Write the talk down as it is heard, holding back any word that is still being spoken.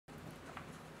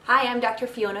Hi, I'm Dr.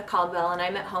 Fiona Caldwell, and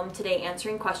I'm at home today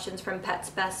answering questions from Pets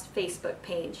Best Facebook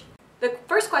page. The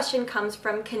first question comes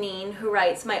from Kaneen, who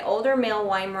writes, "My older male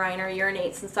Weimaraner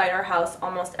urinates inside our house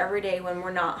almost every day when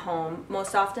we're not home,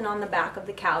 most often on the back of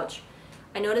the couch.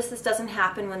 I notice this doesn't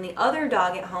happen when the other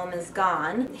dog at home is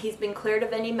gone. He's been cleared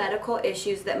of any medical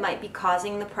issues that might be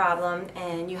causing the problem,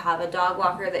 and you have a dog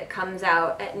walker that comes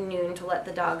out at noon to let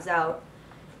the dogs out.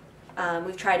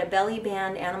 We've tried a belly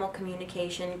band, animal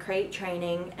communication, crate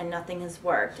training, and nothing has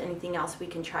worked. Anything else we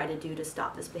can try to do to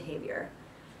stop this behavior?"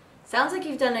 Sounds like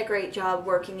you've done a great job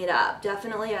working it up.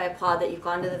 Definitely, I applaud that you've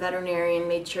gone to the veterinarian,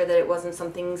 made sure that it wasn't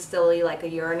something silly like a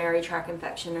urinary tract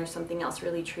infection or something else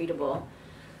really treatable.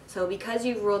 So because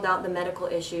you've ruled out the medical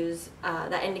issues,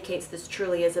 that indicates this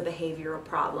truly is a behavioral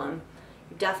problem.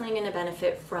 You're definitely going to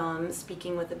benefit from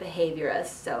speaking with a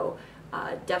behaviorist, so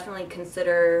definitely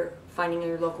consider finding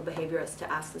your local behaviorist to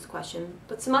ask this question.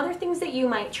 But some other things that you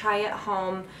might try at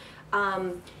home.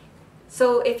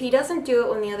 So if he doesn't do it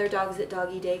when the other dog's at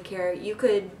doggy daycare, you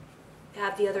could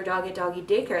have the other dog at doggy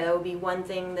daycare. That would be one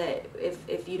thing that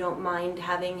if you don't mind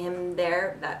having him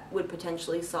there, that would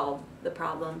potentially solve the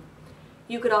problem.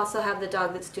 You could also have the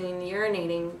dog that's doing the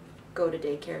urinating go to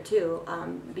daycare too,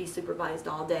 be supervised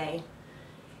all day.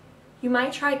 You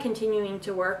might try continuing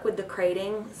to work with the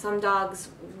crating. Some dogs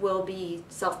will be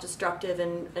self-destructive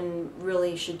and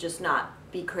really should just not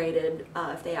be crated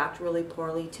if they act really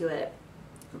poorly to it.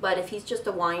 But if he's just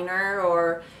a whiner,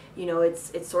 or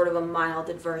it's sort of a mild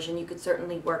aversion, you could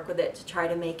certainly work with it to try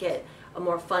to make it a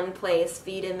more fun place.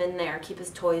 Feed him in there, keep his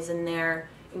toys in there,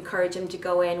 encourage him to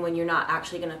go in when you're not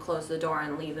actually going to close the door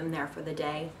and leave him there for the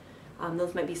day.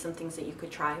 Those might be some things that you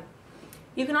could try.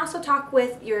 You can also talk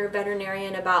with your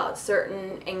veterinarian about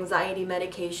certain anxiety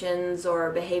medications or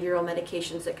behavioral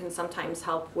medications that can sometimes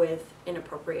help with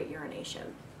inappropriate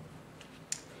urination.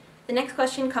 The next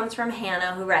question comes from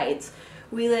Hannah, who writes,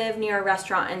 "We live near a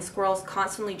restaurant and squirrels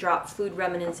constantly drop food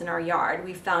remnants in our yard.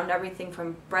 We've found everything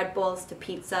from bread bowls to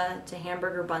pizza to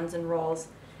hamburger buns and rolls.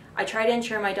 I try to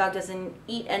ensure my dog doesn't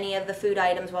eat any of the food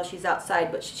items while she's outside,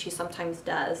 but she sometimes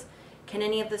does. Can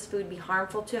any of this food be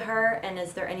harmful to her, and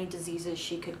is there any diseases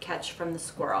she could catch from the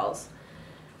squirrels?"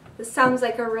 This sounds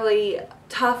like a really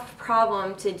tough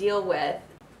problem to deal with.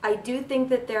 I do think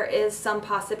that there is some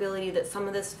possibility that some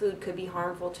of this food could be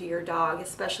harmful to your dog,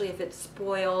 especially if it's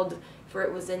spoiled, if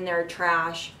it was in their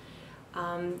trash.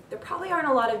 There probably aren't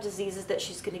a lot of diseases that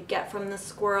she's going to get from the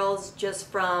squirrels just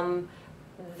from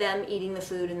them eating the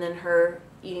food and then her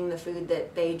eating the food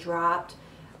that they dropped.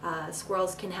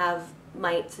 Squirrels can have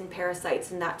mites and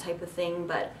parasites and that type of thing,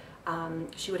 but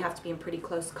she would have to be in pretty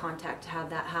close contact to have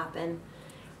that happen.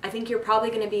 I think you're probably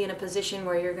going to be in a position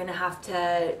where you're going to have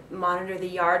to monitor the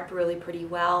yard really pretty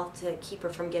well to keep her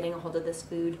from getting a hold of this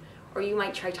food, or you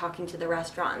might try talking to the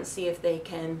restaurant and see if they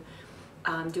can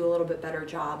do a little bit better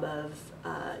job of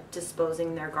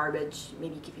disposing their garbage,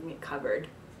 maybe keeping it covered.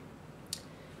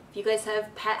 If you guys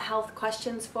have pet health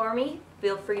questions for me,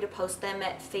 feel free to post them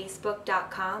at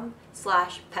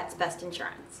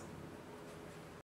facebook.com/petsbestinsurance.